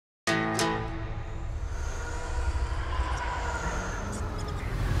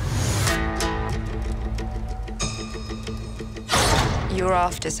You're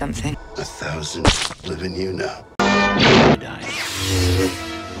after something. 1,000 live in you now.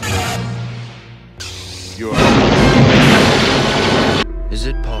 You are... Is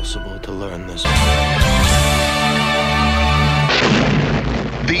it possible to learn this?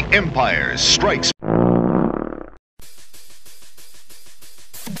 The Empire Strikes.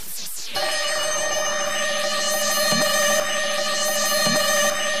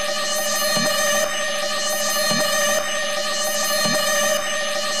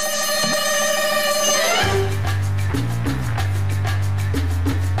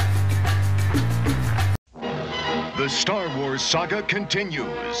 The Star Wars saga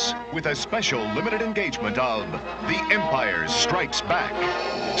continues with a special limited engagement of The Empire Strikes Back,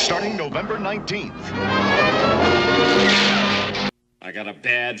 starting November 19th. I got a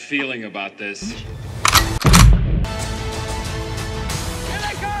bad feeling about this. Here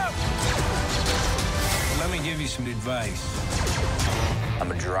they come! Let me give you some advice.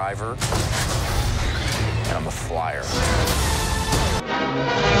 I'm a driver, and I'm a flyer.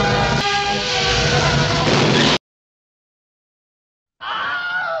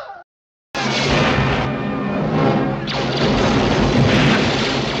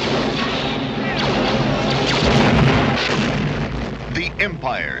 The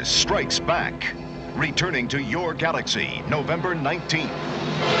Empire Strikes Back, returning to your galaxy November 19th.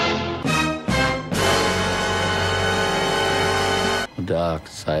 The dark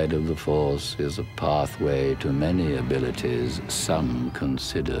side of the Force is a pathway to many abilities some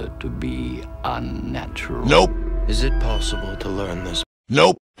consider to be unnatural. Nope. Is it possible to learn this?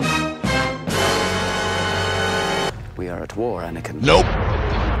 Nope. We are at war, Anakin. Nope.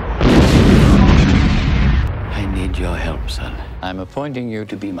 I need your help, son. I'm appointing you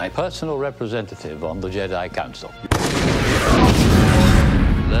to be my personal representative on the Jedi Council.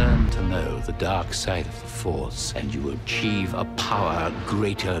 Learn to know the dark side of the Force, and you will achieve a power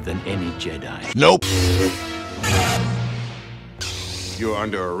greater than any Jedi. Nope. You're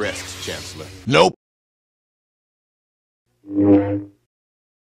under arrest, Chancellor. Nope.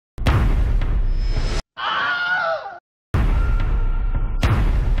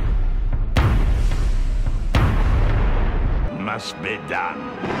 Must be done.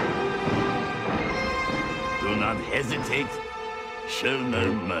 Do not hesitate. Show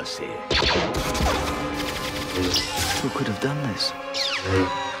no mercy. Who could have done this?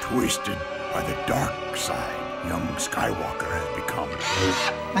 Twisted by the dark side, young Skywalker has become.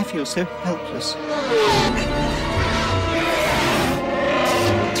 I feel so helpless.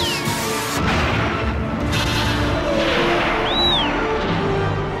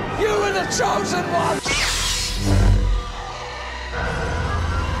 You were the chosen one!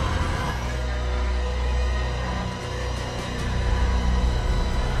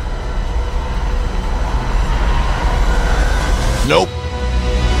 Nope.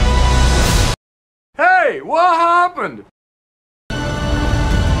 Hey, what happened?